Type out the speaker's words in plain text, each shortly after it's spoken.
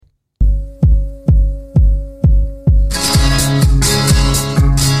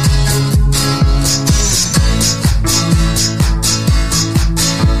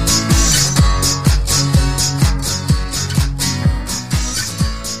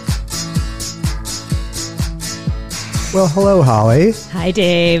Well, hello, Holly. Hi,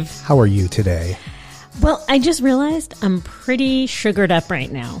 Dave. How are you today? Well, I just realized I'm pretty sugared up right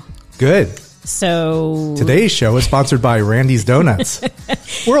now. Good. So Today's show is sponsored by Randy's Donuts.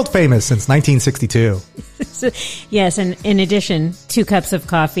 World famous since 1962. yes, and in addition, 2 cups of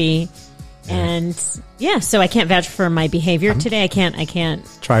coffee. And yeah, so I can't vouch for my behavior today. I can't.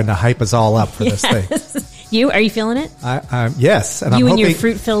 Trying to hype us all up for this thing. Are you feeling it? Yes. And you I'm and hoping... your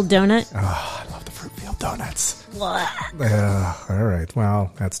fruit-filled donut? Oh, I love the fruit-filled donuts. What? All right.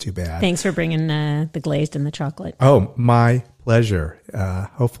 Well, that's too bad. Thanks for bringing the glazed and the chocolate. Oh, my pleasure.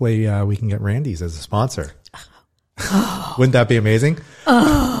 Hopefully we can get Randy's as a sponsor. Oh. Wouldn't that be amazing?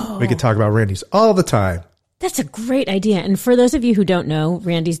 Oh. We could talk about Randy's all the time. That's a great idea. And for those of you who don't know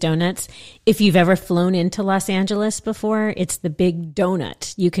Randy's Donuts, if you've ever flown into Los Angeles before, it's the big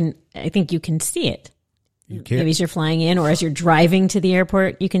donut. I think you can see it. You can. Maybe as you're flying in or as you're driving to the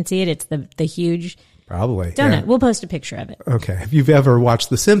airport, you can see it. It's the huge Probably. donut. Yeah. We'll post a picture of it. Okay. If you've ever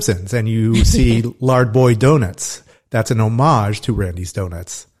watched The Simpsons and you see Lard Boy Donuts, that's an homage to Randy's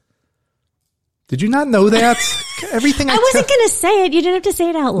Donuts. Did you not know that? Everything I wasn't going to say it. You didn't have to say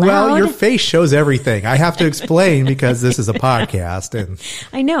it out loud. Well, your face shows everything. I have to explain because this is a podcast, and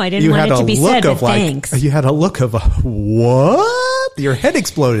I know I didn't want it to be said. But thanks. You had a look of what? Your head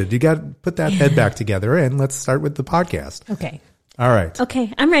exploded. You got to put that head back together, and let's start with the podcast. Okay. All right.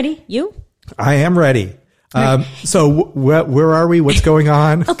 Okay, I'm ready. You? I am ready. So where are we? What's going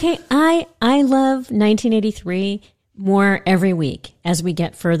on? Okay, I love 1983 more every week as we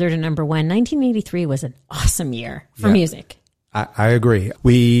get further to number 1. 1983 was an awesome year for music. I agree.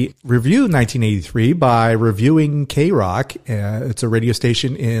 We review 1983 by reviewing K-Rock. It's a radio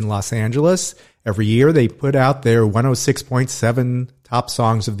station in Los Angeles. Every year they put out their 106.7 top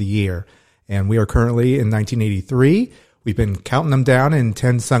songs of the year. And we are currently in 1983. We've been counting them down in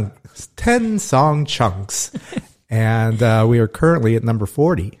 10 song chunks. And we are currently at number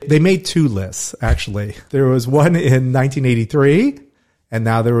 40. They made 2 lists, actually. There was one in 1983, and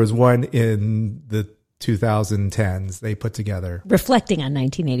now there was one in the 2010s they put together. Reflecting on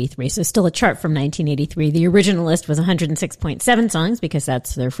 1983, so still a chart from 1983. The original list was 106.7 songs because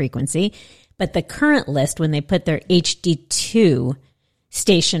that's their frequency. But the current list, when they put their HD2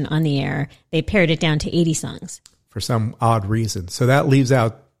 station on the air, they pared it down to 80 songs. For some odd reason. So that leaves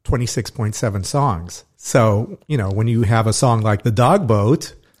out 26.7 songs. So, when you have a song like The Dog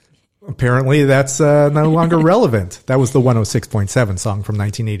Boat, apparently that's no longer relevant. That was the 106.7 song from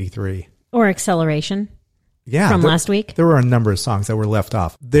 1983. Or Acceleration. Yeah. From last week. There were a number of songs that were left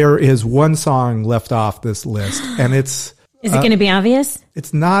off. There is one song left off this list, and it's... Is it going to be obvious?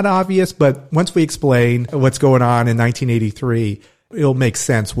 It's not obvious, but once we explain what's going on in 1983, it'll make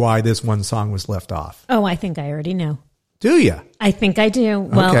sense why this one song was left off. Oh, I think I already know. Do you? I think I do.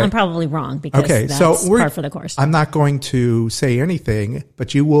 Well, okay. I'm probably wrong because that's par for the course. I'm not going to say anything,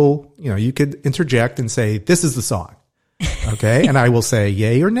 but you will, you could interject and say, this is the song. Okay. And I will say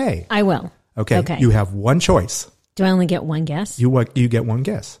yay or nay. I will. Okay. You have one choice. Do I only get one guess? You get one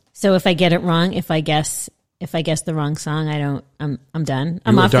guess. So if I get it wrong, if I guess the wrong song, I'm done.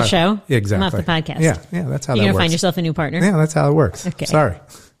 I'm off the show. Exactly. I'm off the podcast. Yeah. That's how that works. You're going to find yourself a new partner? Yeah, that's how it works. Okay. Sorry.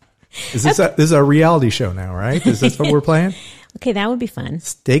 This is a reality show now, right? Is this what we're playing? Okay, that would be fun.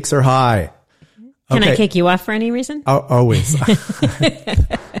 Stakes are high. Can I kick you off for any reason? Always. Where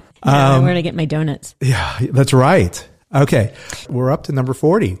to get my donuts? Yeah, that's right. Okay, we're up to number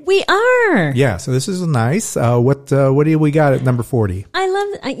 40. We are. Yeah, so this is nice. What do we got at number 40? I love,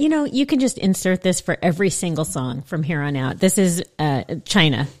 you can just insert this for every single song from here on out. This is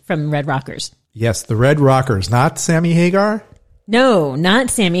China from Red Rockers. Yes, the Red Rockers, not Sammy Hagar? No, not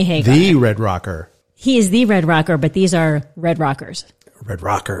Sammy Hagar. The Red Rocker. He is the Red Rocker, but these are Red Rockers. Red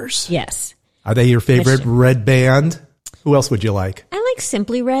Rockers. Yes. Are they your favorite Red band? Who else would you like? I like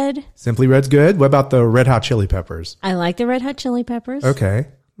Simply Red. Simply Red's good. What about the Red Hot Chili Peppers? I like the Red Hot Chili Peppers. Okay.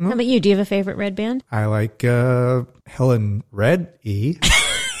 How about you? Do you have a favorite Red band? I like Helen Reddy.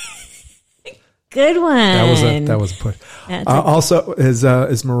 Good one. That was a put. Also,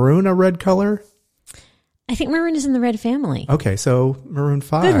 is maroon a red color? I think maroon is in the red family. Okay, so Maroon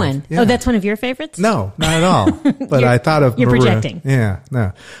 5. Good one. Yeah. Oh, that's one of your favorites? No, not at all. But I thought of You're Maroon. projecting. Yeah,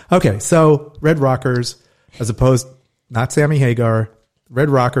 no. Okay, so Red Rockers, as opposed, not Sammy Hagar, Red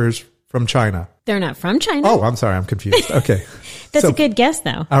Rockers from China. They're not from China. Oh, I'm sorry, I'm confused. Okay. That's a good guess,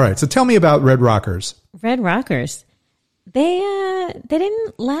 though. All right, so tell me about Red Rockers. Red Rockers. They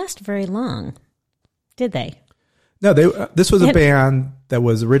didn't last very long, did they? No, this was a band that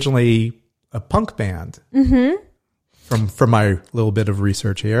was originally a punk band. Mm-hmm. From my little bit of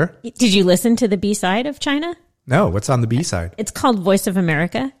research here. Did you listen to the B-side of China? No, what's on the B-side? It's called Voice of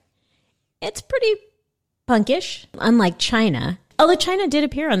America. It's pretty punkish, unlike China. Although China did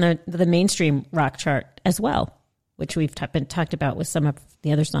appear on the mainstream rock chart as well, which we've been talked about with some of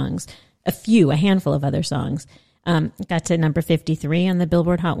the other songs. A handful of other songs. Got to number 53 on the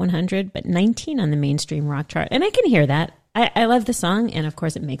Billboard Hot 100, but 19 on the mainstream rock chart. And I can hear that. I love the song, and of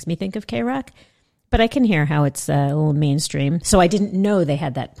course it makes me think of K-Rock, but I can hear how it's a little mainstream. So I didn't know they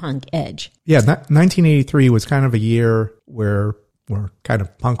had that punk edge. Yeah, 1983 was kind of a year where kind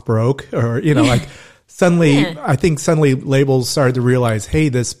of punk broke, or, like suddenly, I think suddenly labels started to realize, hey,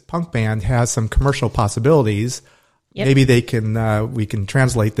 this punk band has some commercial possibilities. Yep. Maybe we can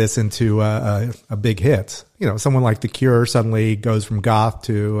translate this into a big hit. Someone like The Cure suddenly goes from goth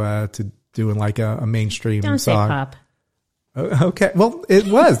to doing like a mainstream Don't song. Say pop. Okay. Well, it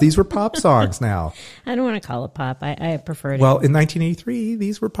was. These were pop songs now. I don't want to call it pop. I prefer it. Well, in 1983,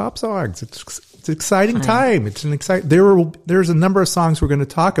 these were pop songs. It's an exciting time. It's an exciting. There's a number of songs we're going to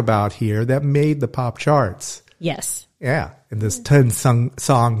talk about here that made the pop charts. Yes. Yeah. In this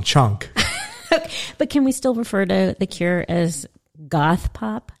 10-song chunk. But can we still refer to The Cure as goth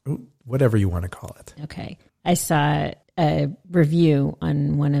pop? Whatever you want to call it. Okay. I saw a review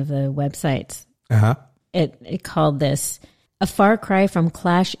on one of the websites. Uh-huh. It called this a far cry from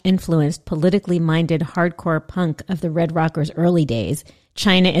Clash-influenced, politically minded hardcore punk of the Red Rockers' early days.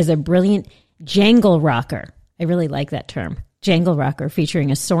 China is a brilliant jangle rocker. I really like that term. Jangle rocker,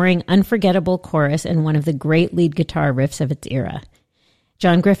 featuring a soaring, unforgettable chorus and one of the great lead guitar riffs of its era.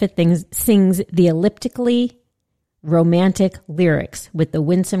 John Griffith sings the elliptically romantic lyrics with the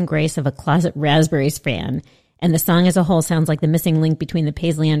winsome grace of a closet Raspberries fan, and the song as a whole sounds like the missing link between the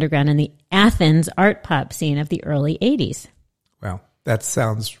Paisley Underground and the Athens art pop scene of the early 80s. Well, that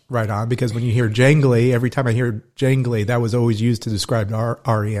sounds right on, because when you hear jangly, every time I hear jangly, that was always used to describe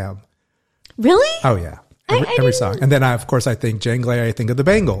REM. Really? Oh, yeah. Every song. And then, of course, I think jangly, I think of the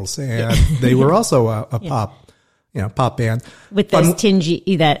Bangles, and they were also a pop, pop band. With this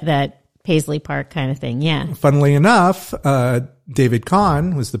tingy, that Paisley Park kind of thing, yeah. Funnily enough, David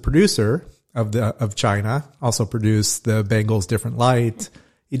Kahn was the producer of China, also produced the Bangles' Different Light.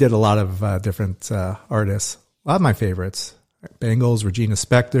 He did a lot of different artists. A lot of my favorites. Bangles, Regina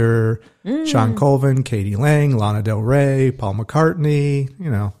Spektor, Sean Colvin, Katie Lang, Lana Del Rey, Paul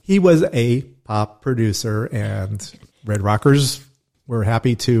McCartney. He was a pop producer, and Red Rockers were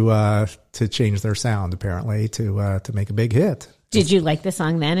happy to change their sound, apparently, to make a big hit. Did you like the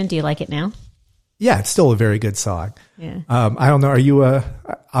song then, and do you like it now? Yeah, it's still a very good song. Yeah. I don't know. Are you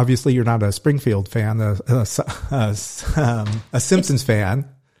obviously you're not a Springfield fan, a Simpsons fan.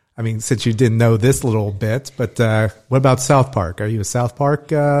 I mean, since you didn't know this little bit, but what about South Park? Are you a South Park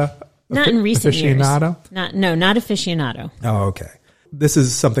not in recent aficionado? Years. Not aficionado. Oh, okay. This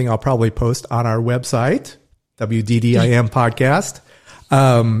is something I'll probably post on our website, WDDIM podcast.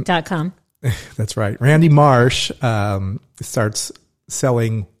 .com. That's right. Randy Marsh starts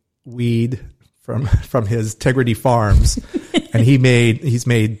selling weed from his Tegrity Farms, and he's made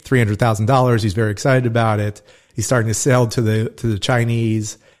 $300,000. He's very excited about it. He's starting to sell to the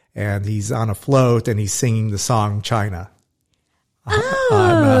Chinese, and he's on a float, and he's singing the song China.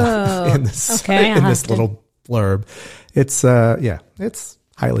 In this little blurb. It's it's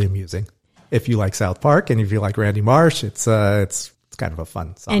highly amusing. If you like South Park and if you like Randy Marsh, it's kind of a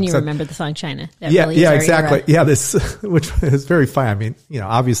fun song. And you remember the song China. Exactly. Yeah, this, which is very fun. I mean,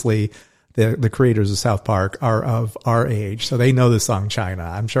 obviously the creators of South Park are of our age, so they know the song China.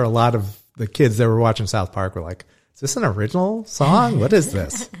 I'm sure a lot of the kids that were watching South Park were like, is this an original song? What is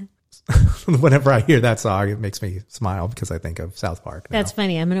this? Whenever I hear that song, it makes me smile because I think of South Park now. That's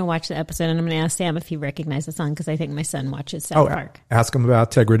funny. I'm going to watch the episode, and I'm going to ask Sam if he recognized the song, because I think my son watches South Park. Ask him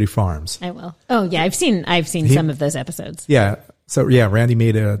about Tegrity Farms. I will. Oh, yeah. I've seen some of those episodes. Yeah. So, yeah, Randy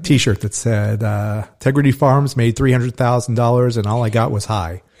made a T-shirt that said, Tegrity Farms made $300,000, and all I got was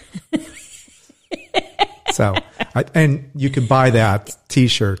high. So, and you can buy that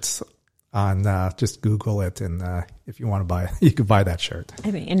T-shirts on just Google it, and if you want to buy it, you can buy that shirt.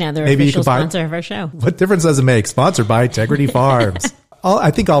 I mean, and now they're official sponsor of our show. What difference does it make? Sponsored by Tegrity Farms.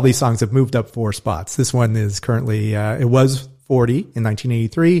 I think all these songs have moved up 4 spots. This one is currently it was 40 in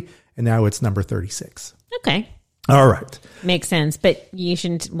 1983, and now it's number 36. Okay. All right. Makes sense, but you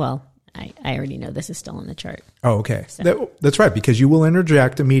shouldn't. Well, I already know this is still on the chart. Oh, okay. So. That's right, because you will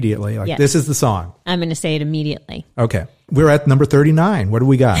interject immediately. Like, this is the song. I'm going to say it immediately. Okay. We're at number 39. What do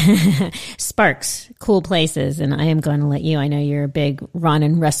we got? Sparks, Cool Places. And I am going to let you, I know you're a big Ron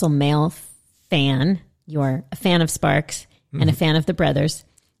and Russell Mael fan. You're a fan of Sparks and a fan of the brothers.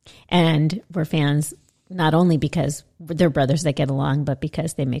 And we're fans not only because they're brothers that get along, but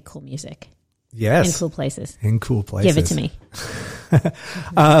because they make cool music. Yes. In Cool Places. In Cool Places. Give it to me.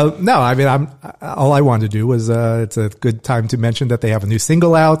 No, I mean, all I wanted to do was, it's a good time to mention that they have a new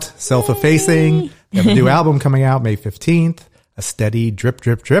single out, Self-Effacing. They have a new album coming out May 15th, A Steady Drip,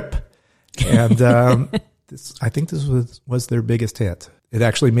 Drip, Drip. And, I think this was their biggest hit. It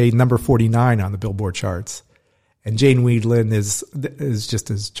actually made number 49 on the Billboard charts. And Jane Wiedlin is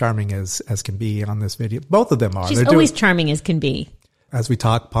just as charming as can be on this video. Both of them are. She's always charming as can be. As we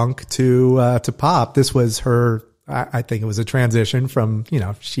talk punk to pop, this was her, I think it was a transition from,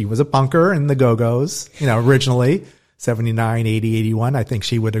 she was a punker in the Go-Go's, originally 79, 80, 81. I think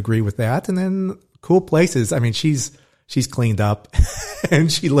she would agree with that. And then Cool Places. I mean, she's cleaned up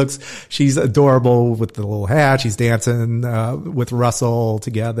and she's adorable with the little hat. She's dancing, with Russell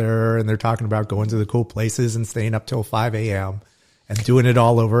together, and they're talking about going to the cool places and staying up till 5 a.m. and doing it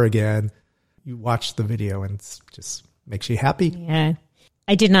all over again. You watch the video and it just makes you happy. Yeah.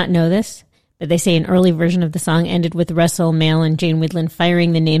 I did not know this, but they say an early version of the song ended with Russell Mael and Jane Wiedlin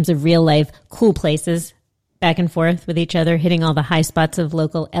firing the names of real life cool places back and forth with each other, hitting all the high spots of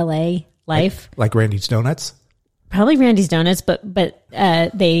local LA life. Like Randy's Donuts? Probably Randy's Donuts, but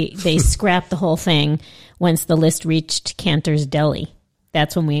they scrapped the whole thing once the list reached Cantor's Deli.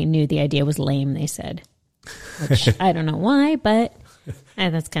 That's when we knew the idea was lame, they said. Which I don't know why, but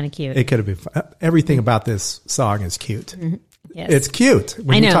that's kind of cute. It could have been fun. Everything about this song is cute. Mm-hmm. Yes. It's cute.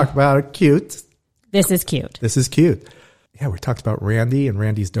 When you talk about it, cute. This is cute. This is cute. Yeah, we talked about Randy and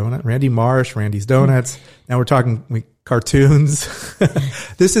Randy's Donut. Randy Marsh, Randy's Donuts. Now we're talking cartoons.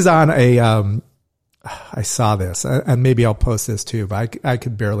 This is on a... I saw this, and maybe I'll post this too, but I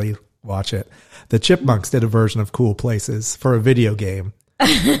could barely watch it. The Chipmunks did a version of Cool Places for a video game,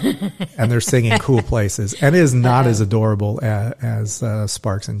 and they're singing Cool Places, and it is not as adorable as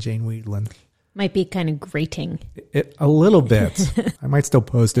Sparks and Jane Wiedlin. Might be kind of grating. A little bit. I might still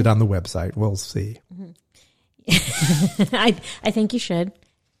post it on the website. We'll see. I think you should.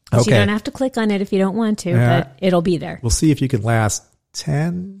 Okay. You don't have to click on it if you don't want to, but it'll be there. We'll see if you can last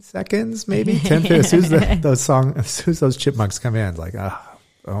 10 seconds, maybe 10 minutes. Who's those chipmunks come in? It's like,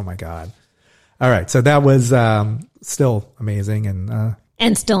 oh my God. All right. So that was, still amazing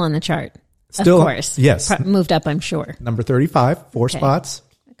and still on the chart. Still, of course. Yes. Moved up, I'm sure. Number 35, four spots.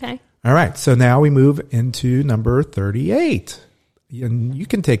 Okay. All right. So now we move into number 38. And you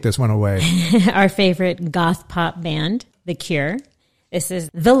can take this one away. Our favorite goth pop band, The Cure. This is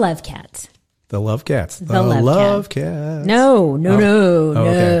The Love Cats. The Love Cats. The Love Cats. No.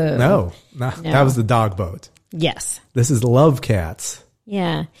 Okay. No. That was the Dog Boat. Yes. This is Love Cats.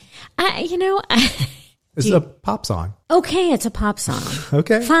 Yeah. This is a pop song. Okay, it's a pop song.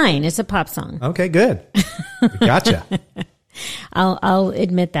 Okay. Fine, it's a pop song. Okay, good. Gotcha. I'll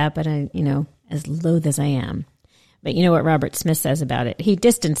admit that, but as loath as I am. But you know what Robert Smith says about it? He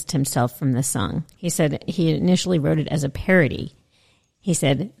distanced himself from this song. He said he initially wrote it as a parody. He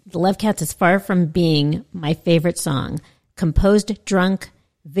said, The Love Cats is far from being my favorite song. Composed drunk,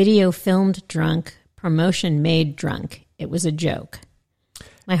 video filmed drunk, promotion made drunk. It was a joke.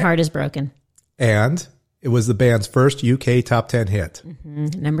 My heart is broken. And it was the band's first UK top 10 hit.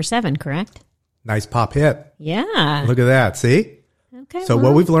 Mm-hmm. Number 7, correct? Nice pop hit. Yeah. Look at that. See? Okay. So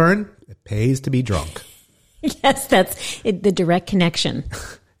what we've learned, it pays to be drunk. Yes, that's it, the direct connection.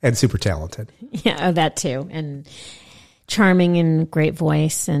 And super talented. Yeah, that too. And charming and great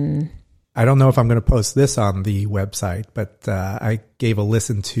voice. And I don't know if I'm going to post this on the website, but I gave a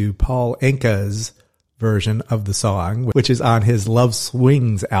listen to Paul Anka's version of the song, which is on his Love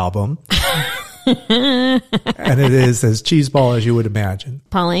Swings album. And it is as cheeseball as you would imagine.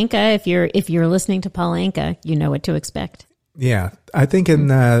 Paul Anka, if you're listening to Paul Anka, you know what to expect. Yeah, I think in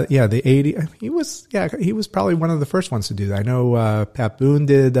the 80s, he was probably one of the first ones to do that. I know Pat Boone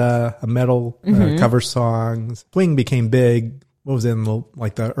did a metal cover songs. Swing became big. What was it in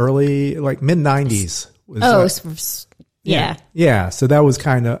the early mid 90s? Yeah. So that was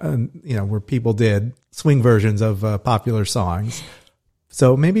kind of where people did swing versions of popular songs.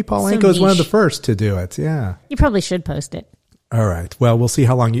 So maybe Paul Anka was one of the first to do it. Yeah, you probably should post it. All right. Well, we'll see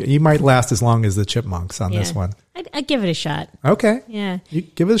how long you might last as long as the Chipmunks on this one. I'd give it a shot. Okay. Yeah. You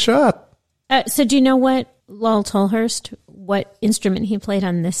give it a shot. So do you know what what instrument he played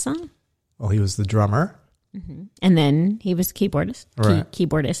on this song? Well, he was the drummer. Mm-hmm. And then he was keyboardist. Right.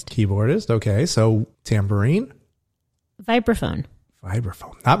 Keyboardist. Okay. So tambourine. Vibraphone.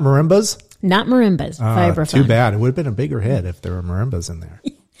 Not marimbas? Not marimbas. Vibraphone. Too bad. It would have been a bigger hit if there were marimbas in there.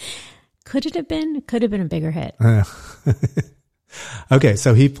 Could it have been? It could have been a bigger hit. Okay,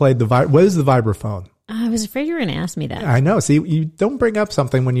 so he played what is the vibraphone? I was afraid you were going to ask me that. I know. See, you don't bring up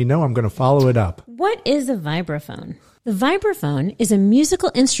something when you know I'm going to follow it up. What is a vibraphone? The vibraphone is a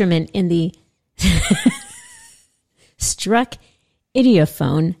musical instrument in the Struck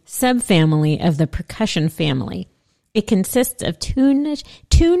idiophone subfamily of the percussion family. It consists of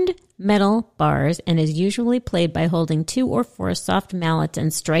tuned metal bars and is usually played by holding 2 or 4 soft mallets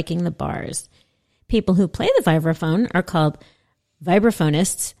and striking the bars. People who play the vibraphone are called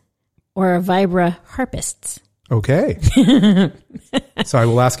vibraphonists or vibraharpists. Okay. So I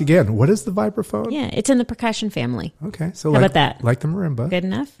will ask again, what is the vibraphone? Yeah, it's in the percussion family. Okay. So How about that? Like the marimba. Good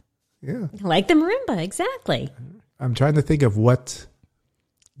enough? Yeah. Like the marimba, exactly. I'm trying to think of what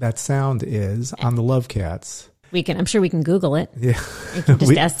that sound is on the Love Cats. I'm sure we can Google it. Yeah. You can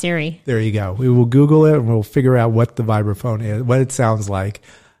just ask Siri. There you go. We will Google it and we'll figure out what the vibraphone is, what it sounds like.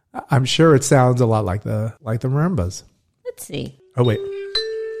 I'm sure it sounds a lot like the marimbas. Let's see. Oh, wait.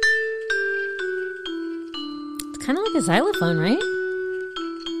 It's kind of like a xylophone, right?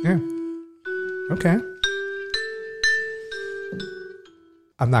 Yeah. Okay.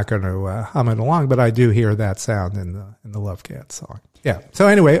 I'm not going to hum it along, but I do hear that sound in the Love Cats song. Yeah. So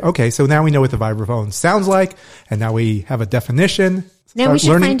anyway, okay. So now we know what the vibraphone sounds like, and now we have a definition. Now we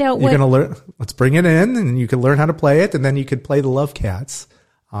should find out what. You're going to learn. Let's bring it in, and you can learn how to play it, and then you could play the Love Cats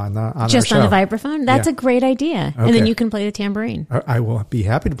on just our show. On the vibraphone. That's a great idea, okay. And then you can play the tambourine. I will be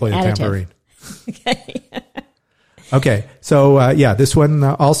happy to play the tambourine. Okay. Okay. So this one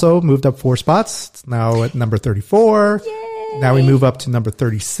also moved up 4 spots. It's now at number 34. Yay. Now we move up to number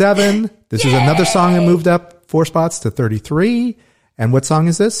 37. This is another song that moved up 4 spots to 33. And what song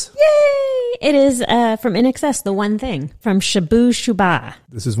is this? Yay! It is from INXS, The One Thing, from Shabu Shuba.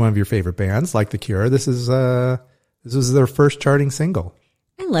 This is one of your favorite bands, like The Cure. This was their first charting single.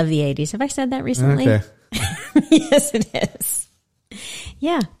 I love the 80s. Have I said that recently? Okay. Yes, it is.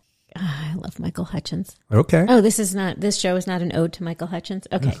 Yeah. I love Michael Hutchence. Okay. Oh, this show is not an ode to Michael Hutchence?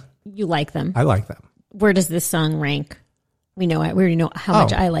 Okay. You like them. I like them. Where does this song rank? We already know how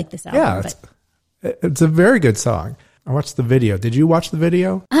much I like this album. Yeah, it's a very good song. I watched the video. Did you watch the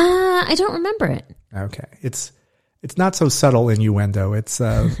video? I don't remember it. Okay. It's not so subtle innuendo. It's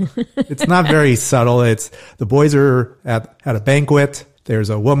not very subtle. It's the boys are at a banquet. There's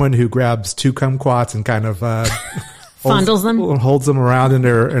a woman who grabs 2 kumquats and kind of fondles them, holds them around in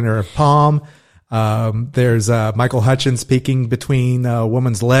her palm. There's Michael Hutchence peeking between a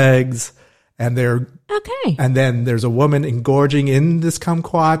woman's legs, and and then there's a woman engorging in this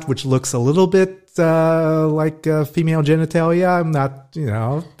kumquat, which looks a little bit like female genitalia. I'm not,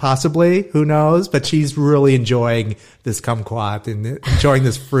 possibly, who knows? But she's really enjoying this kumquat and enjoying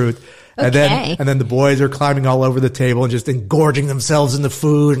this fruit. Okay. And then the boys are climbing all over the table and just engorging themselves in the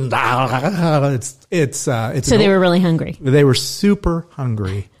food. And so they were really hungry. They were super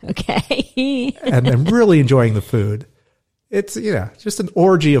hungry. Okay. and really enjoying the food. It's, just an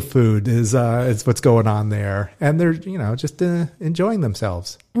orgy of food is what's going on there. And they're, just enjoying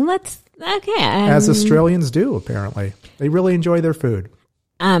themselves. As Australians do, apparently. They really enjoy their food.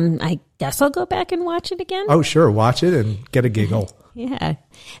 I guess I'll go back and watch it again. Oh, sure. Watch it and get a giggle. Yeah.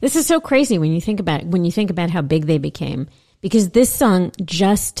 This is so crazy when you think about how big they became, because this song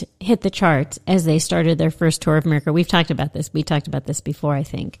just hit the charts as they started their first tour of America. We've talked about this. We talked about this before, I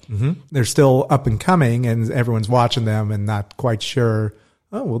think. Mm-hmm. They're still up and coming, and everyone's watching them and not quite sure.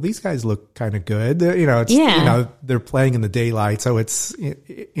 Oh, well, these guys look kind of good. They're playing in the daylight, so it's,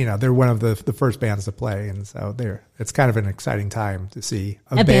 they're one of the first bands to play. And so it's kind of an exciting time to see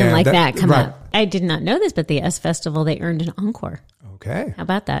a band like that come up. I did not know this, but the S Festival, they earned an encore. Okay. How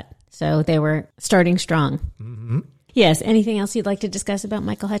about that? So they were starting strong. Mm-hmm. Yes. Anything else you'd like to discuss about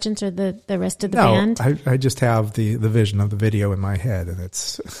Michael Hutchence or the rest of the band? I just have the vision of the video in my head, and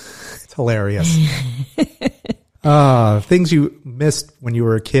it's hilarious. Things you missed when you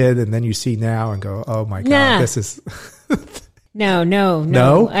were a kid, and then you see now and go, "Oh my God, this is." No.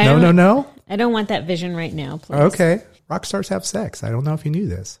 I don't want that vision right now, please. Okay, rock stars have sex. I don't know if you knew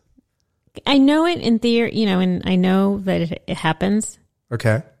this. I know it in theory, and I know that it happens.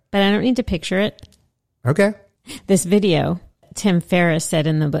 Okay, but I don't need to picture it. Okay. This video, Tim Ferriss said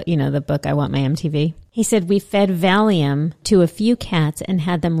in the book, the book I Want My MTV. He said, "We fed Valium to a few cats and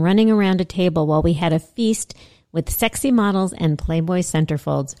had them running around a table while we had a feast with sexy models and Playboy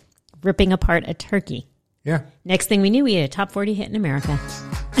centerfolds, ripping apart a turkey." Yeah. Next thing we knew, we had a top 40 hit in America.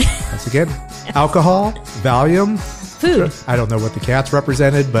 That's again. Alcohol, Valium, food. I don't know what the cats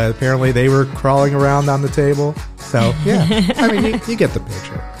represented, but apparently they were crawling around on the table. So, yeah. I mean, you get the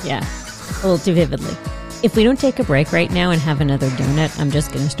picture. Yeah. A little too vividly. If we don't take a break right now and have another donut, I'm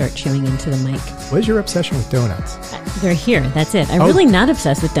just going to start chewing into the mic. What is your obsession with donuts? They're here. That's it. I'm really not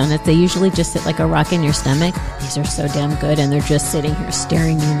obsessed with donuts. They usually just sit like a rock in your stomach. These are so damn good, and they're just sitting here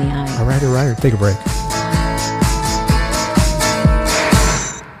staring me in the eye. All right. Take a break.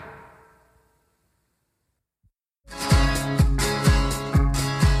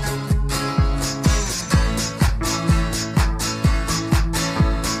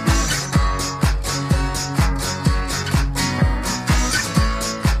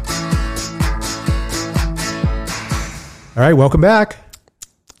 All right, welcome back.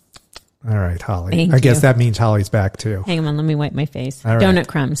 All right, Holly. Thank I guess you. that means Holly's back too. Hang on, let me wipe my face. All right. Donut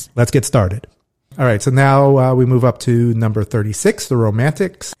crumbs. Let's get started. All right, so now we move up to number 36, The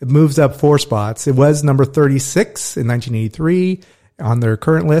Romantics. It moves up 4 spots. It was number 36 in 1983. On their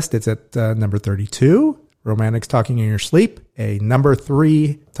current list, it's at number 32, Romantics Talking in Your Sleep, a number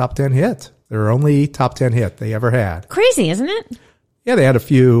 3 top 10 hit. Their only top 10 hit they ever had. Crazy, isn't it? Yeah, they had a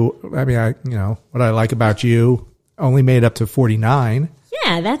few. I mean, What I Like About You only made up to 49.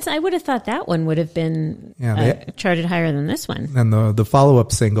 Yeah, I would have thought that one would have been charted higher than this one. And the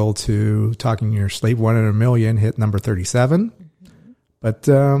follow-up single to Talking in Your Sleep, One in a Million, hit number 37. But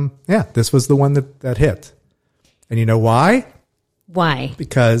this was the one that hit. And you know why? Why?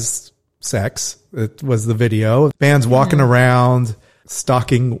 Because sex. It was the video. Bands walking around,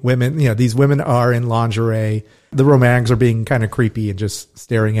 stalking women. These women are in lingerie. The Romantics are being kind of creepy and just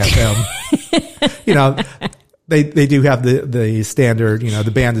staring at them. They do have the standard,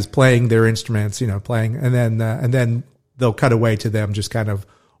 the band is playing their instruments, playing, and then they'll cut away to them just kind of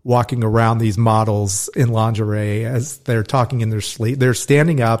walking around these models in lingerie as they're talking in their sleep. They're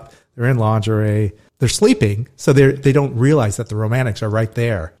standing up, they're in lingerie, they're sleeping, so they don't realize that the Romantics are right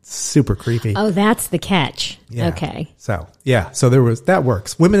there. It's super creepy. Oh, that's the catch. Yeah. Okay. So that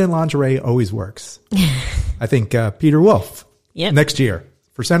works. Women in lingerie always works. I think Peter Wolf next year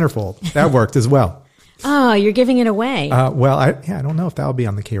for Centerfold, that worked as well. Oh, you're giving it away. I don't know if that'll be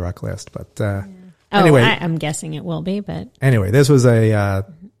on the K-Rock list, but anyway. I'm guessing it will be, but Anyway, this was the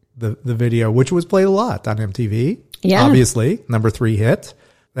video, which was played a lot on MTV. Yeah. Obviously, number 3 hit.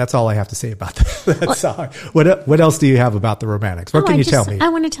 That's all I have to say about that song. What else do you have about the Romantics? What can you tell me? I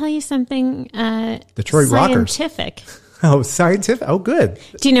want to tell you something Detroit Rockers. scientific. Oh, scientific. Oh, good.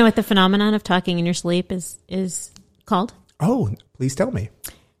 Do you know what the phenomenon of talking in your sleep is called? Oh, please tell me.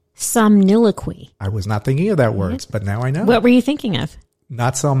 Somniloquy. I was not thinking of that words, but now I know. What were you thinking of?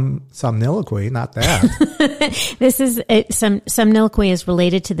 Not somniloquy, not that. This is somniloquy is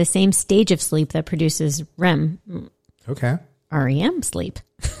related to the same stage of sleep that produces REM. Okay. REM sleep.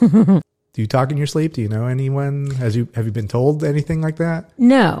 Do you talk in your sleep? Do you know anyone? Have you been told anything like that?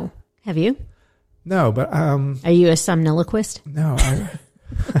 No. Have you? No, but Are you a somniloquist? no,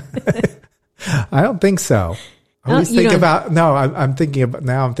 I don't think so. I always think about I'm thinking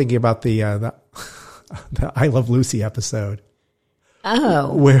about the I Love Lucy episode.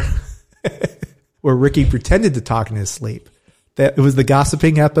 Oh, where Ricky pretended to talk in his sleep. That it was the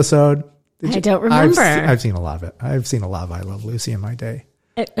gossiping episode. I don't remember. I've seen a lot of it. I've seen a lot of I Love Lucy in my day.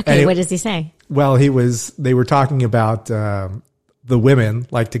 Okay, what does he say? Well, they were talking about the women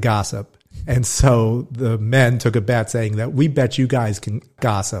like to gossip. And so the men took a bet saying that we bet you guys can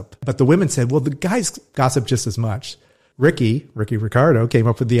gossip. But the women said, well, the guys gossip just as much. Ricky Ricardo came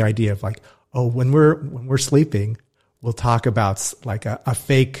up with the idea of like, oh, when we're sleeping, we'll talk about like a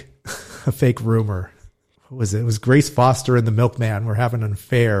fake rumor. What was it? It was Grace Foster and the milkman were having an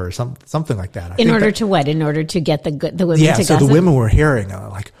affair or something like that. In order to what? In order to get the women to gossip? Yeah, so the women were hearing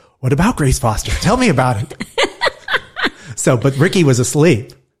like, what about Grace Foster? Tell me about it. But Ricky was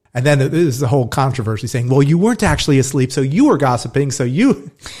asleep. And then there's the whole controversy saying, well, you weren't actually asleep, so you were gossiping, so you...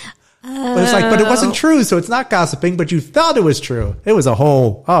 But it's like, but it wasn't true, so it's not gossiping, but you thought it was true. It was a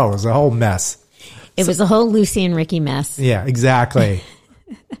whole mess. It was a whole Lucy and Ricky mess. Yeah, exactly.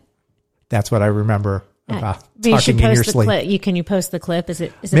 That's what I remember about talking in your sleep. Can you post the clip? Is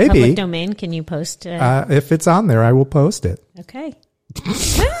it Maybe. Public domain? Can you post? If it's on there, I will post it. Okay.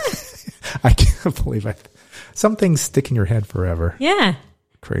 I can't believe it. Some things stick in your head forever. Yeah.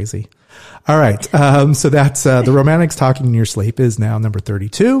 Crazy. All right. So that's the Romantics Talking in Your Sleep is now number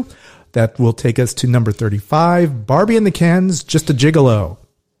 32. That will take us to number 35. Barbie and the Kens, Just a Gigolo.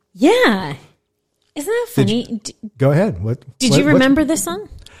 Yeah. Isn't that funny? Go ahead. Did you remember this song?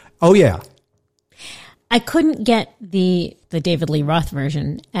 Oh, yeah. I couldn't get the David Lee Roth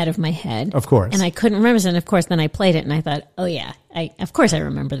version out of my head. Of course. And I couldn't remember it. And of course, then I played it and I thought, oh yeah, of course I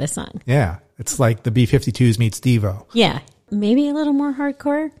remember this song. Yeah. It's like the B-52s meets Devo. Yeah. Maybe a little more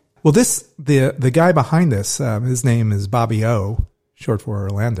hardcore. Well, the guy behind this, his name is Bobby O, short for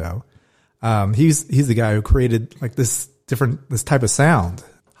Orlando. He's the guy who created like this type of sound.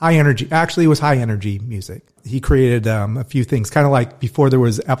 High energy. Actually, it was high energy music. He created a few things, kind of like before there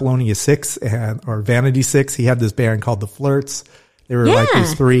was Apollonia 6 or Vanity 6. He had this band called the Flirts. They were like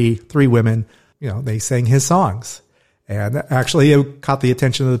these three women. They sang his songs, and actually it caught the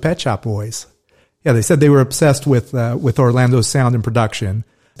attention of the Pet Shop Boys. Yeah, they said they were obsessed with Orlando's sound and production,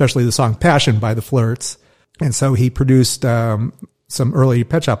 especially the song "Passion" by the Flirts. And so he produced some early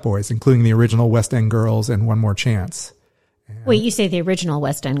Pet Shop Boys, including the original West End Girls and One More Chance. Wait, you say the original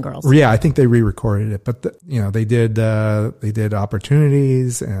West End Girls? Yeah, I think they re-recorded it, but they did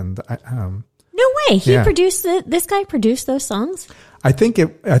Opportunities and No way. He produced this guy produced those songs? I think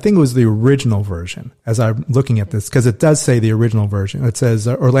it was the original version as I'm looking at this, because it does say the original version. It says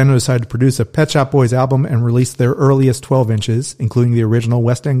Orlando decided to produce a Pet Shop Boys album and release their earliest 12 inches, including the original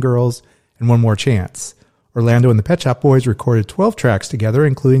West End Girls and One More Chance. Orlando and the Pet Shop Boys recorded 12 tracks together,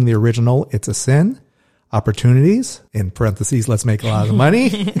 including the original It's a Sin, Opportunities, in parentheses, Let's Make a Lot of Money.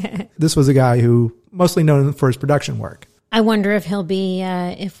 This was a guy who mostly known for his production work. I wonder if he'll be,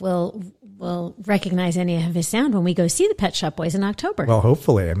 if we'll recognize any of his sound when we go see the Pet Shop Boys in October. Well,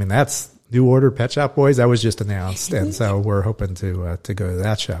 hopefully. I mean, that's New Order, Pet Shop Boys. That was just announced. And so we're hoping to go to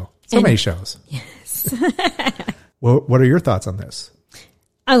that show. Many shows. Yes. Well, what are your thoughts on this?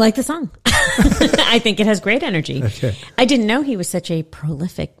 I like the song. I think it has great energy. Okay. I didn't know he was such a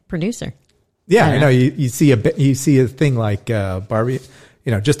prolific producer. Yeah, I know. You see a thing like Barbie,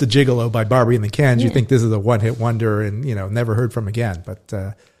 just a Gigolo by Barbie and the Kens. You think this is a one-hit wonder and, never heard from again. But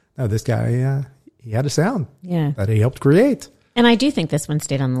no, this guy, he had a sound that he helped create. And I do think this one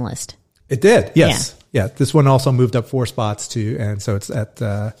stayed on the list. It did, yes. Yeah, this one also moved up 4 spots too, and so it's at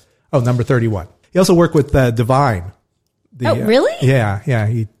number 31. He also worked with Divine. Really? Yeah.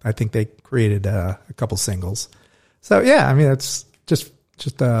 I think they created a couple singles. So yeah, I mean it's just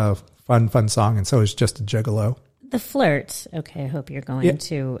a fun song, and so is Just a Gigolo. The Flirts. Okay, I hope you're going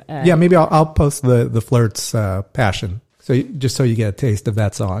to. Maybe I'll post the Flirts Passion. So just so you get a taste of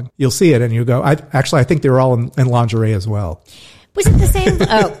that song, you'll see it and you'll go. I think they were all in lingerie as well. Was it the same?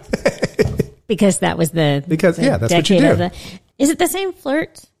 Because that was the that's what you do. Is it the same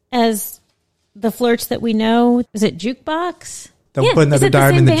Flirt as the Flirts that we know? Is it Jukebox? Don't put another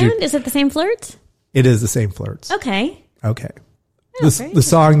dime in the band? Is it the same Flirts? It is the same Flirts. Okay. The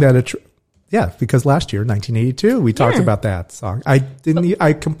song that because last year, 1982, we talked about that song.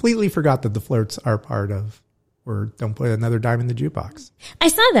 I completely forgot that the Flirts are part of. Or Don't Put Another Dime in the Jukebox. I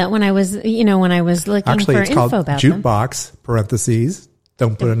saw that when I was looking Actually, for it's info called about Jukebox, parentheses,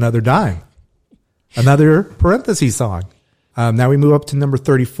 Don't Put Another Dime. Another parentheses song. Now we move up to number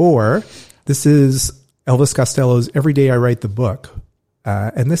 34. This is Elvis Costello's Every Day I Write the Book.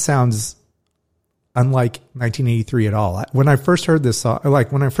 And this sounds unlike 1983 at all. When I first heard this song,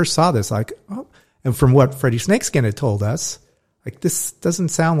 when I first saw this, and from what Freddie Snakeskin had told us, this doesn't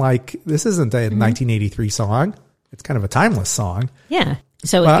sound like, this isn't a 1983 song. It's kind of a timeless song. Yeah.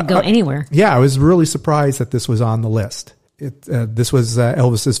 So it could go anywhere. Yeah. I was really surprised that this was on the list. This was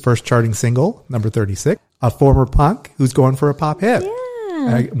Elvis's first charting single, number 36, a former punk who's going for a pop hit.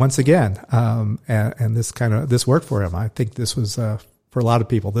 Yeah. Once again. And this worked for him. I think this was, for a lot of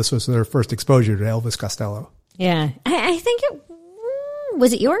people, this was their first exposure to Elvis Costello. Yeah. I think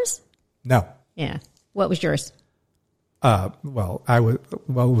was it yours? No. Yeah. What was yours? It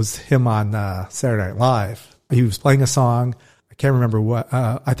was him on Saturday Night Live. He was playing a song. I can't remember what.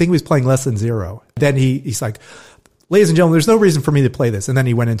 I think he was playing Less Than Zero. Then he's like, ladies and gentlemen, there's no reason for me to play this. And then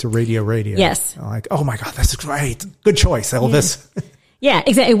he went into Radio. Yes. I'm like, oh my God, that's great. Good choice, Elvis. Yeah,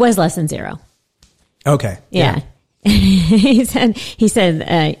 exactly. It was Less Than Zero. Okay. Yeah. he said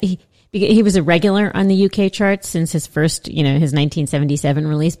he was a regular on the UK charts since his first, his 1977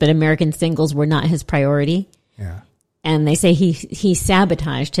 release, but American singles were not his priority. Yeah. And they say he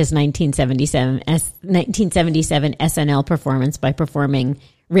sabotaged his 1977 SNL performance by performing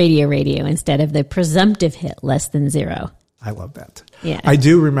Radio instead of the presumptive hit Less Than Zero. I love that. Yeah. I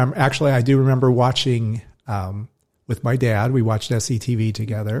do remember watching with my dad. We watched SCTV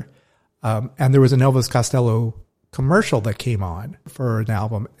together. And there was an Elvis Costello commercial that came on for an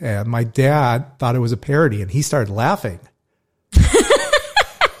album. And my dad thought it was a parody and he started laughing.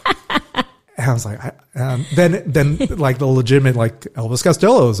 And I was like, then like the legitimate, like Elvis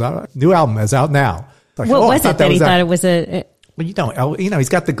Costello's new album is out now. What was it that he thought it was a? Well, he's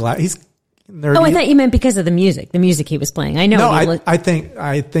got the glass. He's nerdy. Oh, I thought you meant because of the music he was playing. I know. No, I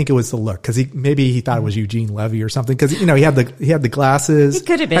think it was the look because maybe he thought it was Eugene Levy or something because he had the glasses. He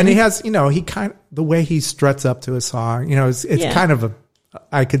could have been, and he has he kind of the way he struts up to a song. It's kind of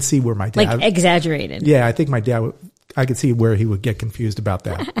I could see where my dad like exaggerated. Yeah, I think my dad I could see where he would get confused about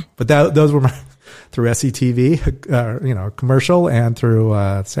that. But those were through SCTV, commercial and through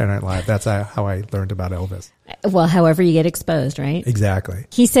Saturday Night Live. That's how I learned about Elvis. Well, however you get exposed, right? Exactly.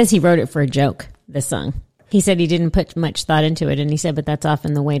 He says he wrote it for a joke, this song. He said he didn't put much thought into it, and he said, but that's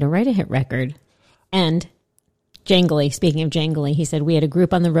often the way to write a hit record. And jangly, speaking of jangly, he said, we had a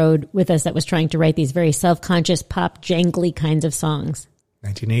group on the road with us that was trying to write these very self-conscious, pop, jangly kinds of songs.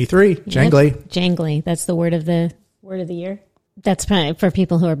 1983, jangly. Yep, jangly. That's the word of the year. That's for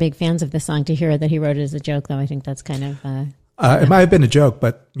people who are big fans of the song to hear that he wrote it as a joke, though. I think that's kind of It might have been a joke,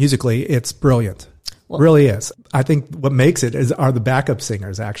 but musically, it's brilliant. Really is. I think what makes it are the backup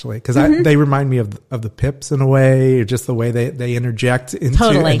singers, actually, because they remind me of the Pips in a way, or just the way they interject into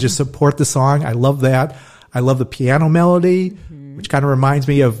and just support the song. I love that. I love the piano melody, which kind of reminds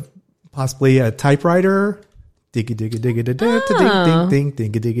me of possibly a typewriter. Diggy diggy diggy diggy ding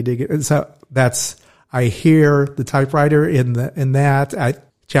ding ding diggy diggy. So I hear the typewriter in that.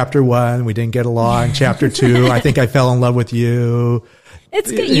 Chapter 1, we didn't get along. Chapter 2, I think I fell in love with you.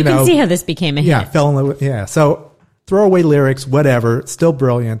 It's good. You can see how this became a hit. Yeah, fell in love with, yeah. So throwaway lyrics, whatever, still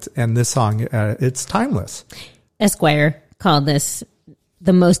brilliant. And this song, it's timeless. Esquire called this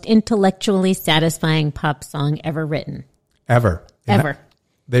the most intellectually satisfying pop song ever written. Ever.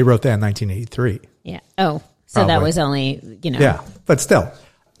 They wrote that in 1983. Yeah. Oh, so that was only, Yeah, but still.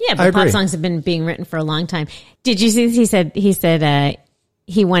 Yeah, but pop songs have been being written for a long time. Did you see, he said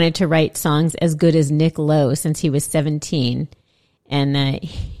he wanted to write songs as good as Nick Lowe since he was 17. And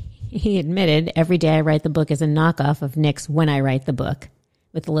he admitted, every day I write the book is a knockoff of Nick's When I Write the Book,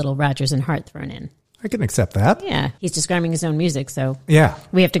 with a little Rodgers and Hart thrown in. I can accept that. Yeah, he's describing his own music, so yeah,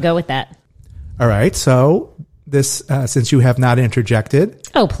 we have to go with that. All right, so this, since you have not interjected.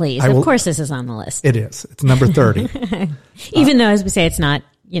 Oh, please. Of course this is on the list. It is. It's number 30. Even though, as we say, it's not,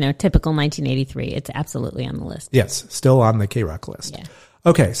 typical 1983. It's absolutely on the list. Yes, still on the K-Rock list. Yeah.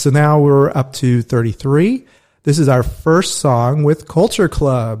 Okay, so now we're up to 33. This is our first song with Culture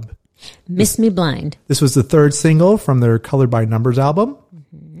Club. Miss Me Blind. This was the third single from their Colored by Numbers album.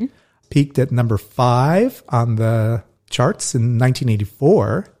 Mm-hmm. Peaked at number 5 on the charts in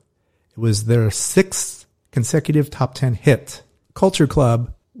 1984. It was their 6th consecutive top 10 hit. Culture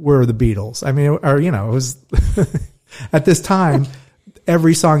Club were the Beatles. I mean, it was at this time,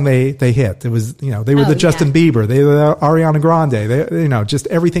 every song they hit, it was, they were the Justin Bieber, they were the Ariana Grande, they, just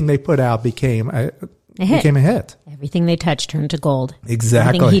everything they put out became a hit. Everything they touched turned to gold.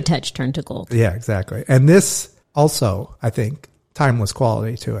 Exactly. Everything he touched turned to gold. Yeah, exactly. And this also, I think, timeless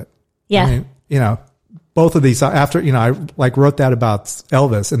quality to it. Yeah. I mean, both of these, after, I wrote that about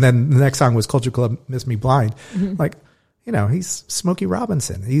Elvis, and then the next song was Culture Club, Miss Me Blind. Mm-hmm. He's Smokey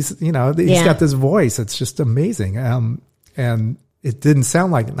Robinson. He's got this voice. It's just amazing. And it didn't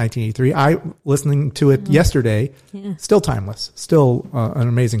sound like 1983. Listening to it yesterday, still timeless, still an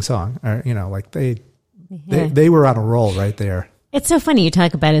amazing song. They were on a roll right there. It's so funny you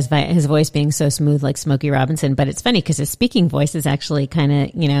talk about his voice being so smooth like Smokey Robinson, but it's funny because his speaking voice is actually kind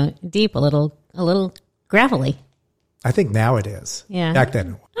of deep, a little gravelly. I think now it is. Yeah. Back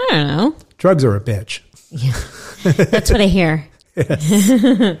then, I don't know. Drugs are a bitch. Yeah, that's what I hear.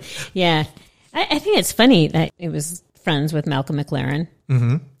 Yeah, I think it's funny that it was friends with Malcolm McLaren.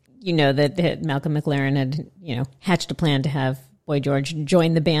 Mm-hmm. That Malcolm McLaren had hatched a plan to have Boy George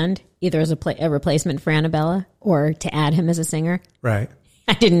join the band, either as a replacement for Annabella or to add him as a singer. Right.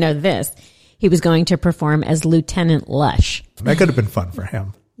 I didn't know this. He was going to perform as Lieutenant Lush. That could have been fun for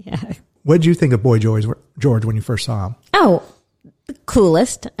him. Yeah. What did you think of Boy George when you first saw him? Oh, the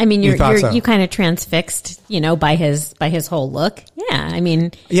coolest. I mean, you kind of transfixed, by his whole look. Yeah. I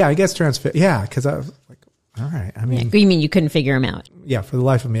mean. Yeah, I guess transfixed. Yeah, because I was like, all right. I mean. You mean you couldn't figure him out? Yeah, for the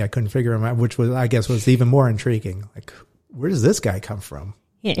life of me, I couldn't figure him out, which was even more intriguing. Like, where does this guy come from?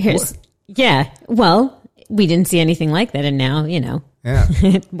 Yeah. Well, we didn't see anything like that, and now, Yeah.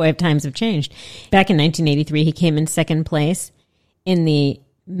 Boy, times have changed. Back in 1983, he came in second place in the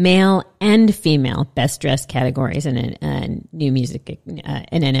male and female best dressed categories in a new music,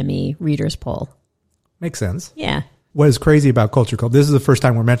 an NME readers poll. Makes sense. Yeah. What is crazy about Culture Club? This is the first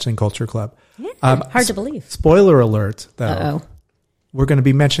time we're mentioning Culture Club. Yeah, hard to believe. Spoiler alert, though. Uh-oh. We're going to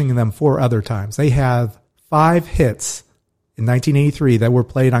be mentioning them 4 other times. They have 5 hits in 1983 that were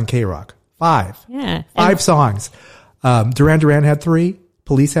played on K-Rock. 5. Yeah. 5 songs. Duran Duran had 3.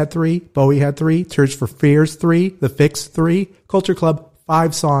 Police had 3. Bowie had 3. Tears for Fears 3. The Fix 3. Culture Club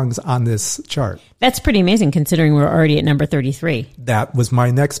 5 songs on this chart. That's pretty amazing considering we're already at number 33. That was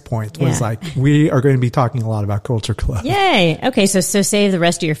my next point. We are going to be talking a lot about Culture Club. Yay. Okay, so save the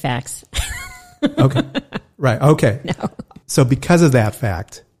rest of your facts. Okay. Right. Okay. No. So because of that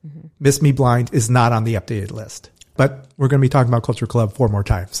fact, Miss Me Blind is not on the updated list. But we're going to be talking about Culture Club 4 more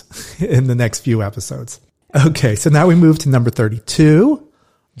times in the next few episodes. Okay, so now we move to number 32,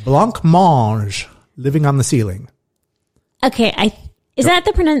 Blancmange, Living on the Ceiling. Okay, is that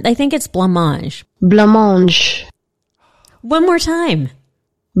the pronunciation? I think it's blancmange. Blancmange. One more time.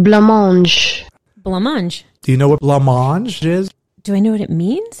 Blancmange. Blancmange. Do you know what blancmange is? Do I know what it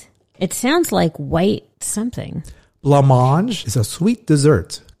means? It sounds like white something. Blancmange is a sweet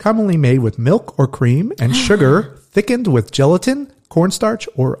dessert, commonly made with milk or cream and sugar, thickened with gelatin, cornstarch,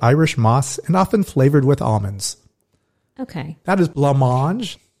 or Irish moss, and often flavored with almonds. Okay. That is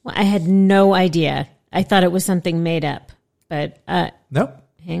blancmange. Well, I had no idea. I thought it was something made up, but Nope.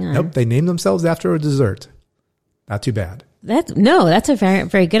 hang on. Nope. They named themselves after a dessert. Not too bad. That's a very,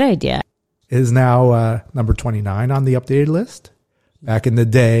 very good idea. It is now number 29 on the updated list. Back in the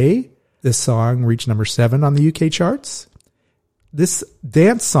day, this song reached number 7 on the UK charts. This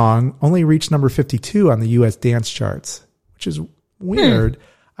dance song only reached number 52 on the US dance charts, which is weird.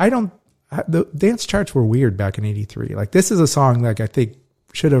 The dance charts were weird back in 83. Like, this is a song like I think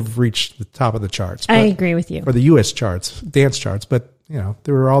should have reached the top of the charts. I agree with you. For the US charts, dance charts, but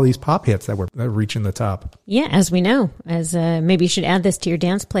there were all these pop hits that were reaching the top. Yeah, as we know, as maybe you should add this to your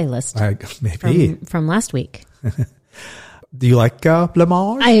dance playlist Maybe from last week. Do you like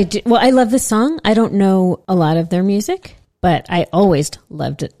blancmange? I love this song. I don't know a lot of their music, but I always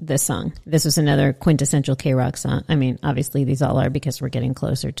loved this song. This was another quintessential K-Rock song. I mean, obviously these all are because we're getting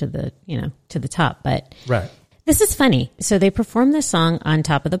closer to the top, but Right. This is funny. So they performed this song on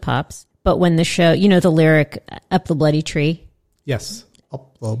Top of the Pops, but when the show, the lyric "Up the Bloody Tree," Yes.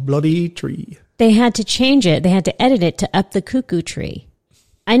 Up the bloody tree. they had to change it. They had to edit it to "Up the Cuckoo Tree."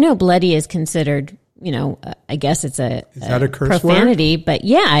 I know bloody is considered, I guess it's Is that a curse profanity, but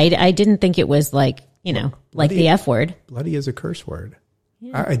yeah, I didn't think it was like the F word. Bloody is a curse word.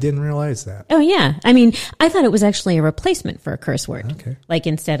 Yeah. I didn't realize that. Oh yeah. I mean, I thought it was actually a replacement for a curse word. Okay. Like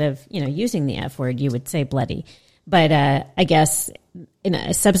instead of, using the F word, you would say bloody. But I guess in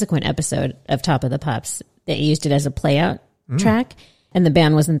a subsequent episode of Top of the Pops, they used it as a play out track and the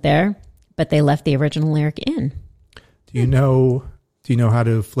band wasn't there, but they left the original lyric in. Do you know how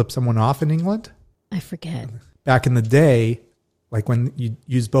to flip someone off in England? I forget. Back in the day, like when you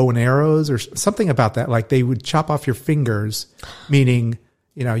use bow and arrows or something about that, like they would chop off your fingers, meaning,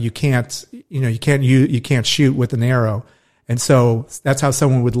 you can't shoot with an arrow. And so that's how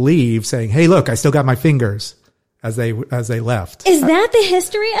someone would leave saying, "Hey, look, I still got my fingers," as they left. Is that the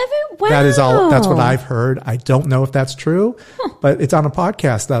history of it? Wow. That is all. That's what I've heard. I don't know if that's true, but it's on a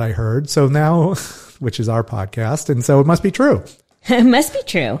podcast that I heard. So now, which is our podcast. And so it must be true. It must be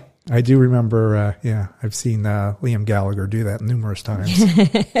true. I do remember, I've seen Liam Gallagher do that numerous times.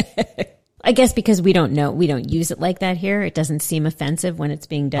 I guess because we don't use it like that here. It doesn't seem offensive when it's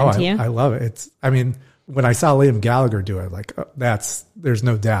being done to you. I love it. When I saw Liam Gallagher do it, like there's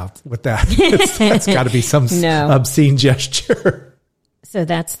no doubt with that. That's got to be some obscene gesture. So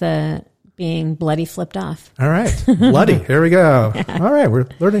that's the being bloody flipped off. All right. Bloody. Here we go. All right. We're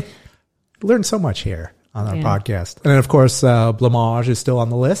learning so much here on our podcast. And then, of course, blancmange is still on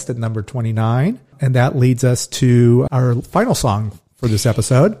the list at number 29. And that leads us to our final song for this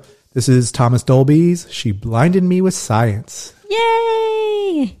episode. This is Thomas Dolby's "She Blinded Me with Science."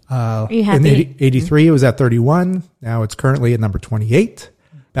 Yay! Are you happy? In 83, it was at 31. Now it's currently at number 28.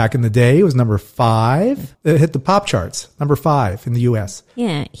 Back in the day, it was number 5. It hit the pop charts, number 5 in the U.S.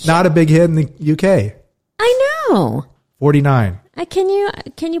 Yeah. Not a big hit in the U.K. I know. 49. Can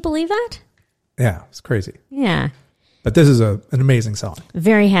you believe that? Yeah, it's crazy. Yeah. But this is an amazing song.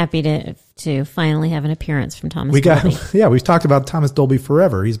 Very happy to finally have an appearance from Thomas Dolby. We've talked about Thomas Dolby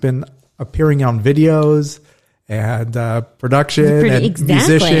forever. He's been appearing on videos and production and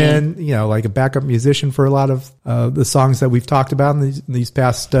musician, like a backup musician for a lot of the songs that we've talked about in these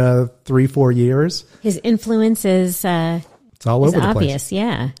past 3-4 years. His influence is it's all over the obvious, place.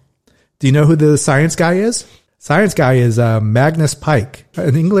 yeah. Do you know who the science guy is? Science guy is Magnus Pike,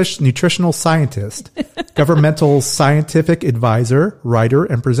 an English nutritional scientist, governmental scientific advisor, writer,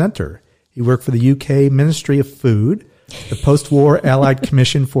 and presenter. He worked for the UK Ministry of Food, the post-war Allied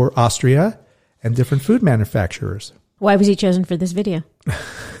Commission for Austria, and different food manufacturers. Why was he chosen for this video?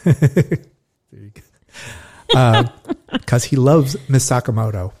 Because he loves Miss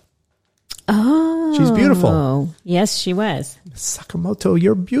Sakamoto. Oh. She's beautiful. Yes, she was. Miss Sakamoto,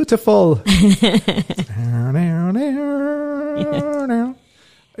 you're beautiful.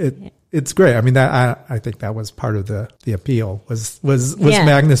 It's great. I mean, I think that was part of the appeal was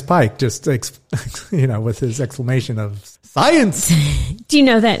Magnus Pike just with his exclamation of science. Do you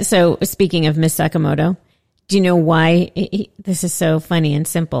know that? So speaking of Miss Sakamoto, do you know why this is so funny and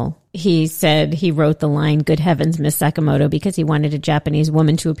simple? He said he wrote the line, "Good heavens, Miss Sakamoto," because he wanted a Japanese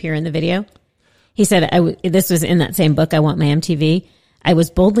woman to appear in the video. He said, this was in that same book, I Want My MTV. "I was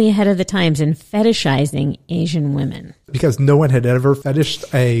boldly ahead of the times in fetishizing Asian women." Because no one had ever fetished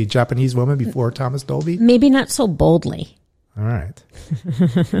a Japanese woman before Thomas Dolby? Maybe not so boldly. All right.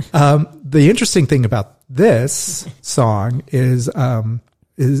 The interesting thing about this song is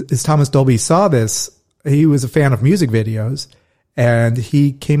Thomas Dolby saw this. He was a fan of music videos, and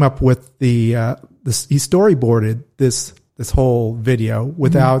he came up with he storyboarded this whole video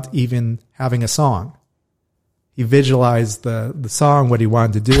without even having a song. He visualized the song, what he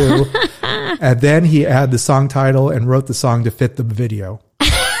wanted to do. And then he added the song title and wrote the song to fit the video.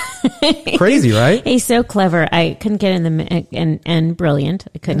 Crazy, right? He's so clever. I couldn't get in the and brilliant.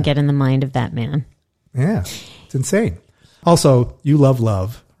 I couldn't get in the mind of that man. Yeah, it's insane. Also, you love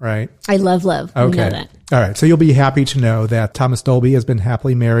love, right? I love love. Okay. You know that. All right. So you'll be happy to know that Thomas Dolby has been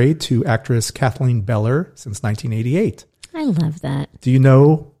happily married to actress Kathleen Beller since 1988. I love that. Do you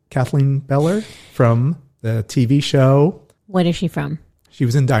know Kathleen Beller from the TV show? What is she from? She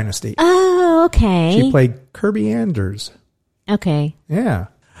was in Dynasty. Oh, okay. She played Kirby Anders. Okay. Yeah.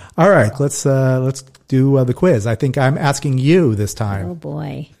 All right. Let's do the quiz. I think I'm asking you this time. Oh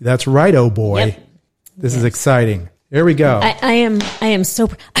boy. That's right. Oh boy. Yep. This is exciting. Here we go. I'm so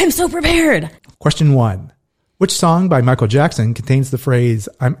prepared. Question 1. Which song by Michael Jackson contains the phrase,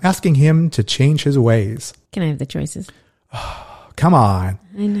 "I'm asking him to change his ways"? Can I have the choices? Come on.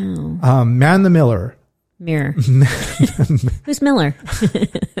 I know. Man the Miller. Mirror. Who's Miller?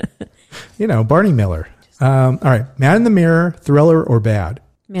 You know, Barney Miller. All right. Man in the Mirror, Thriller, or Bad?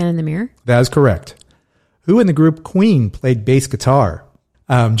 Man in the Mirror. That is correct. Who in the group Queen played bass guitar?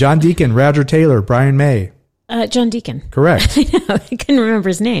 John Deacon, Roger Taylor, Brian May. John Deacon. Correct. I know. I couldn't remember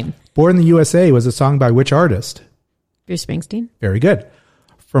his name. Born in the USA was a song by which artist? Bruce Springsteen. Very good.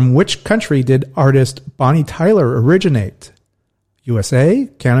 From which country did artist Bonnie Tyler originate? USA,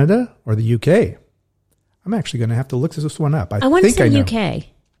 Canada, or the UK? I'm actually going to have to look this one up. I want to say know. UK.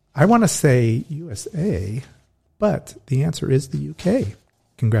 I want to say USA, but the answer is the UK.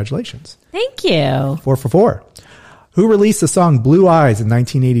 Congratulations. Thank you. 4 for 4. Who released the song Blue Eyes in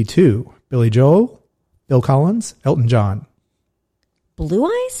 1982? Billy Joel, Bill Collins, Elton John. Blue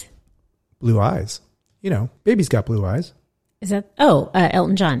Eyes? Blue Eyes. You know, baby's got blue eyes. Is that? Oh,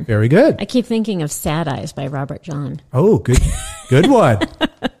 Elton John. Very good. I keep thinking of Sad Eyes by Robert John. Oh, good. Good one.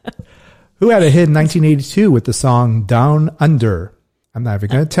 Who had a hit in 1982 with the song Down Under? I'm not even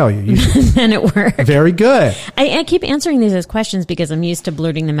going to tell you. You should. Then it worked. Very good. I keep answering these as questions because I'm used to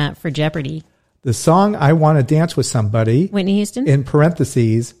blurting them out for Jeopardy. The song I Want to Dance with Somebody, Whitney Houston? in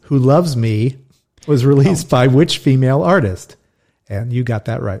parentheses, Who Loves Me, was released by which female artist? And you got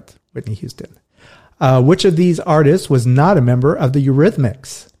that right, Whitney Houston. Which of these artists was not a member of the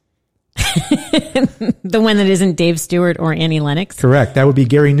Eurythmics? The one that isn't Dave Stewart or Annie Lennox? Correct. That would be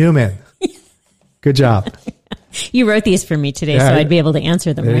Gary Newman. Good job. You wrote these for me today, Yeah, so I'd be able to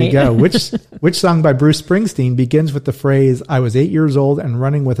answer them, There right? you go. Which song by Bruce Springsteen begins with the phrase, "I was 8 years old and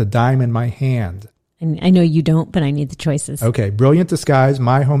running with a dime in my hand"? And I know you don't, but I need the choices. Okay. Brilliant Disguise,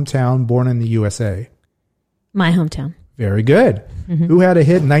 My Hometown, Born in the USA. My hometown. Very good. Mm-hmm. Who had a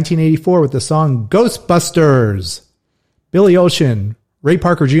hit in 1984 with the song Ghostbusters? Billy Ocean, Ray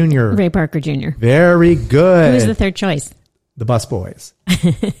Parker Jr. Ray Parker Jr. Very good. Who was the third choice? The Bus Boys.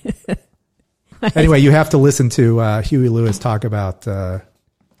 Anyway, you have to listen to Huey Lewis talk about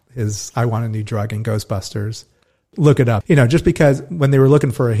his I Want a New Drug in Ghostbusters. Look it up. You know, just because when they were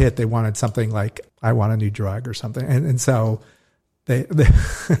looking for a hit, they wanted something like I Want a New Drug or something. And so they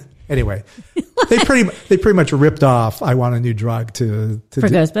anyway, they pretty much ripped off I Want a New Drug For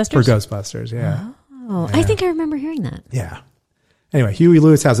Ghostbusters? For Ghostbusters, yeah. Oh, yeah. I think I remember hearing that. Yeah. Anyway, Huey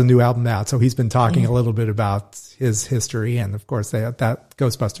Lewis has a new album out, so he's been talking a little bit about his history, and of course, that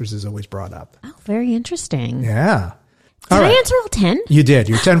Ghostbusters is always brought up. Oh, very interesting. Yeah. Did I answer all 10? You did.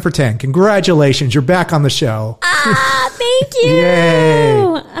 You're 10 for 10. Congratulations. You're back on the show. Thank you. Yay.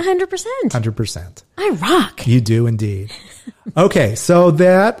 100%. 100%. I rock. You do indeed. Okay, so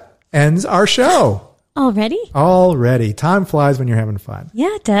that ends our show. Already? Time flies when you're having fun.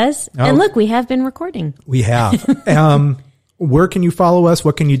 Yeah, it does. Oh. And look, we have been recording. We have. Where can you follow us?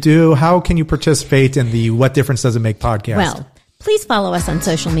 What can you do? How can you participate in the What Difference Does It Make podcast? Well, please follow us on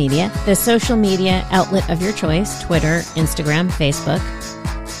social media, the social media outlet of your choice, Twitter, Instagram, Facebook.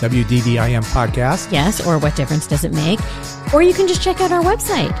 WDDIM podcast. Yes, or What Difference Does It Make? Or you can just check out our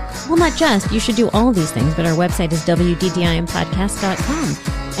website. Well, not just. You should do all these things, but our website is WDDIMpodcast.com.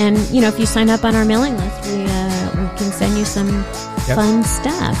 And, you know, if you sign up on our mailing list, we can send you some fun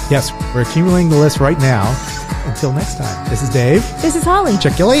stuff. Yes, we're accumulating the list right now. Until next time, this is Dave. This is Holly.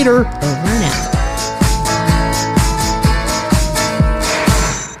 Check you later. Over and out.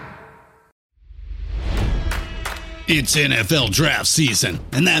 It's NFL draft season,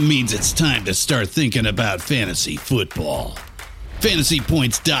 and that means it's time to start thinking about fantasy football.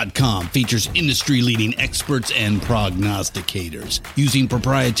 FantasyPoints.com features industry-leading experts and prognosticators using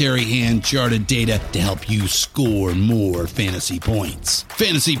proprietary hand-charted data to help you score more fantasy points.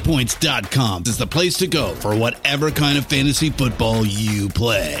 FantasyPoints.com is the place to go for whatever kind of fantasy football you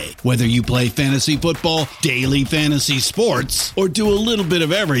play. Whether you play fantasy football, daily fantasy sports, or do a little bit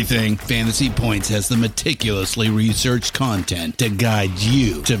of everything, Fantasy Points has the meticulously researched content to guide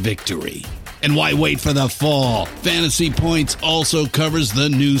you to victory. And why wait for the fall? Fantasy Points also covers the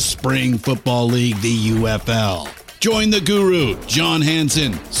new spring football league, the UFL. Join the guru, John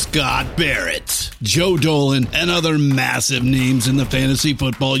Hansen, Scott Barrett, Joe Dolan, and other massive names in the fantasy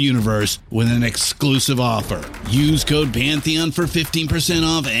football universe with an exclusive offer. Use code Pantheon for 15%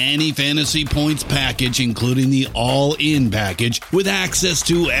 off any Fantasy Points package, including the all-in package, with access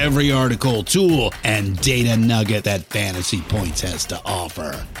to every article, tool, and data nugget that Fantasy Points has to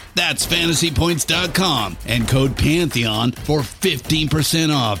offer. That's FantasyPoints.com and code Pantheon for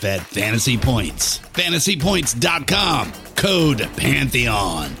 15% off at Fantasy Points. FantasyPoints.com, code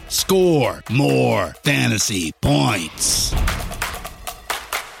Pantheon. Score more fantasy points.